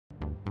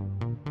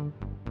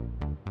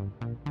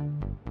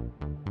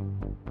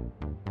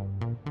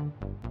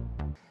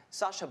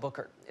Sasha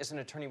Buchert is an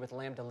attorney with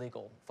Lambda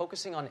Legal,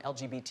 focusing on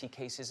LGBT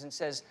cases, and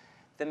says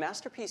the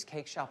Masterpiece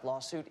Cake Shop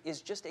lawsuit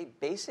is just a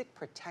basic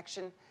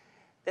protection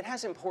that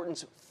has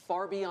importance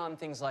far beyond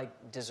things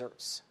like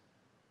desserts.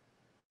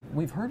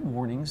 We've heard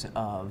warnings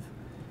of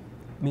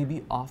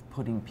maybe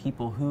off-putting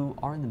people who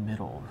are in the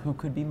middle, who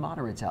could be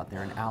moderates out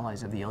there and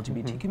allies of the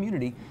LGBT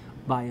community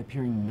by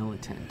appearing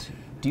militant.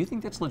 Do you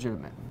think that's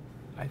legitimate?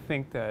 I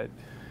think that,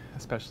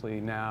 especially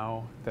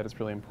now, that it's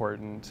really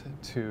important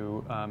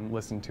to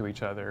listen to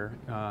each other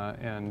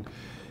and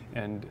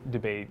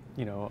debate,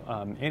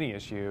 any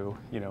issue,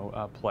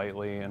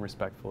 politely and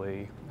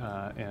respectfully.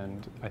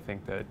 And I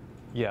think that,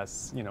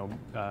 yes,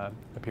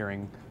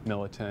 appearing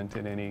militant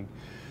in any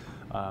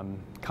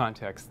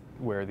context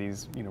where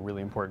these,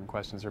 really important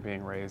questions are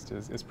being raised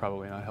is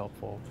probably not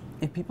helpful.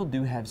 If people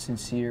do have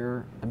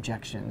sincere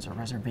objections or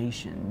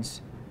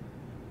reservations,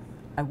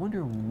 I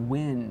wonder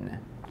when,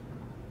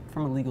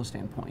 from a legal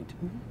standpoint,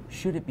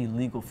 should it be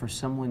legal for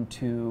someone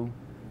to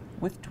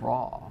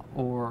withdraw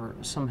or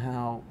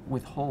somehow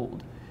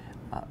withhold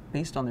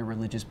based on their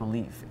religious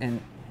belief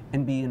and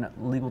be in a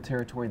legal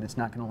territory that's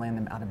not going to land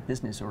them out of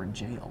business or in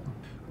jail?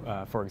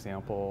 For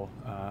example,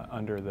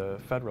 under the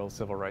federal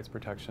civil rights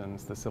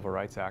protections, the Civil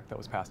Rights Act that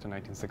was passed in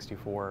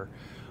 1964.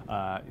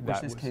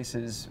 Which this case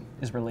is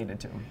related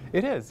to.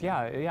 It is,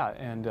 yeah.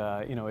 And,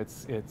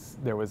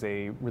 there was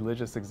a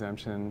religious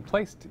exemption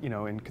placed,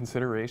 in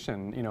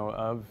consideration,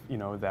 of,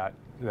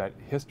 that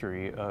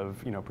history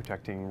of,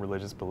 protecting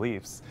religious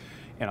beliefs.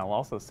 And I'll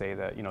also say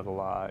that, the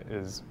law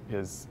is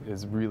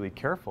really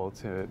careful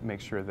to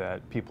make sure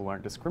that people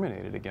aren't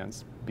discriminated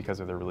against because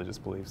of their religious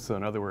beliefs. So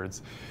in other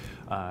words,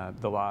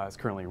 the law is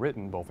currently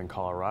written both in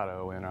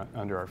Colorado and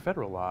under our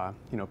federal law,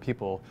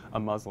 a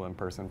Muslim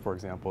person, for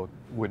example,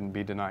 wouldn't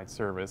be denied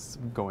service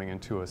going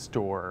into a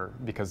store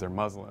because they're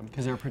Muslim.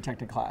 Because they're a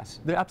protected class.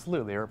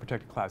 Absolutely, they're a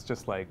protected class,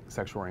 just like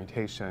sexual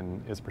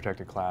orientation is a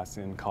protected class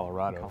in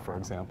Colorado, for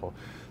example.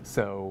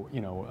 So,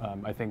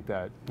 I think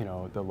that,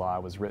 the law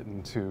was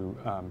written to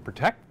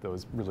protect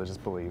those religious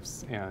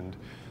beliefs, and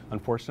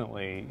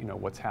unfortunately,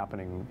 what's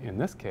happening in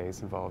this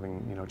case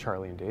involving,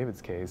 Charlie and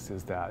David's case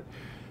is that,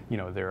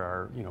 there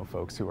are,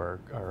 folks who are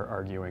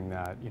arguing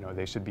that,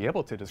 they should be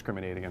able to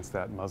discriminate against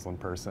that Muslim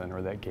person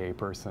or that gay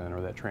person or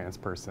that trans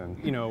person.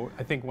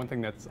 I think one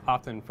thing that's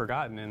often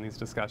forgotten in these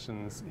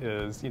discussions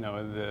is,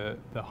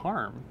 the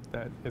harm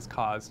that is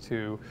caused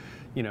to,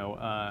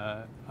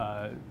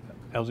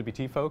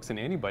 LGBT folks and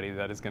anybody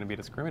that is going to be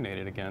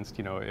discriminated against,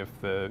 if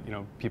the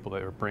people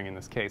that are bringing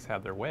this case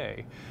have their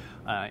way,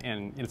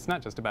 and it's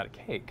not just about a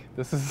cake.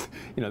 This is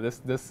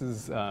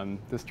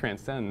this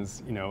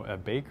transcends a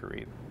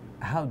bakery.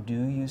 How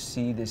do you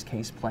see this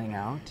case playing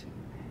out?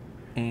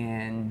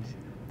 And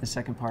the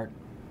second part,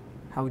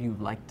 how would you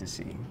like to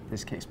see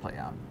this case play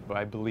out?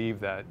 I believe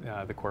that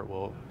the court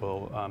will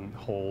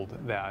hold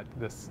that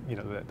this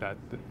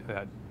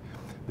that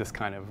this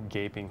kind of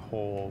gaping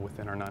hole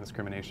within our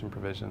non-discrimination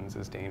provisions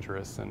is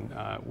dangerous and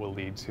will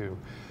lead to,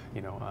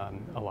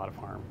 a lot of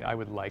harm. I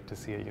would like to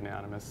see a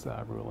unanimous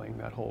ruling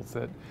that holds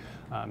that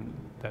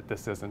that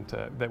this isn't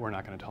that we're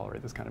not going to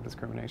tolerate this kind of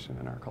discrimination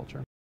in our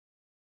culture.